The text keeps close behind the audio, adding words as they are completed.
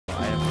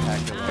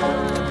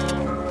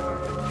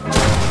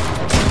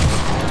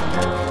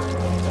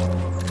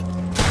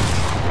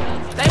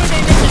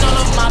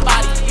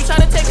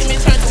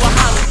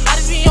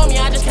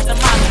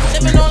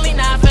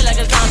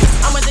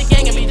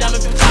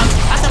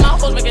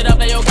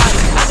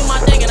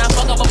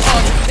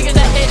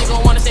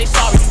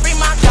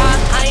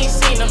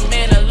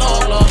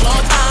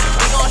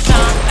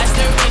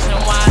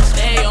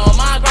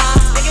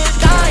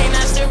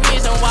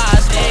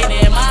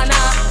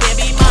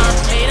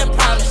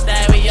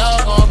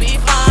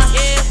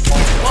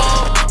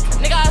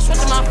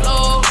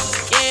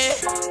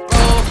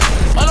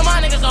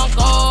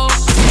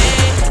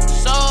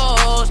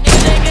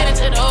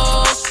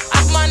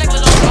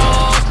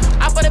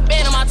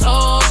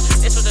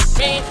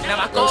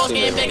Now my goals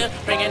getting bigger,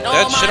 bringing all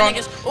my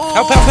niggas. Ooh,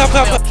 help. they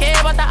don't care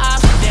about the ops,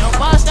 they don't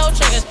bust no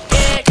triggers.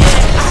 Yeah,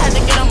 yeah. I had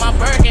to get on my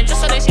Birkin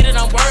just so they see that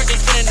I'm working.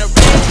 Spinning the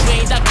rich,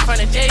 we ain't ducking front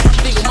of Jay.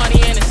 Legal money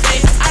in the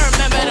safe. I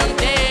remember them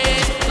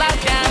days,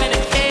 locked down in the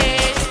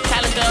cage,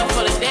 calendar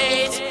full of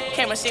days.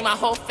 Camera see my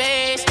whole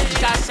face.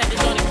 God sent it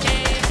on the case.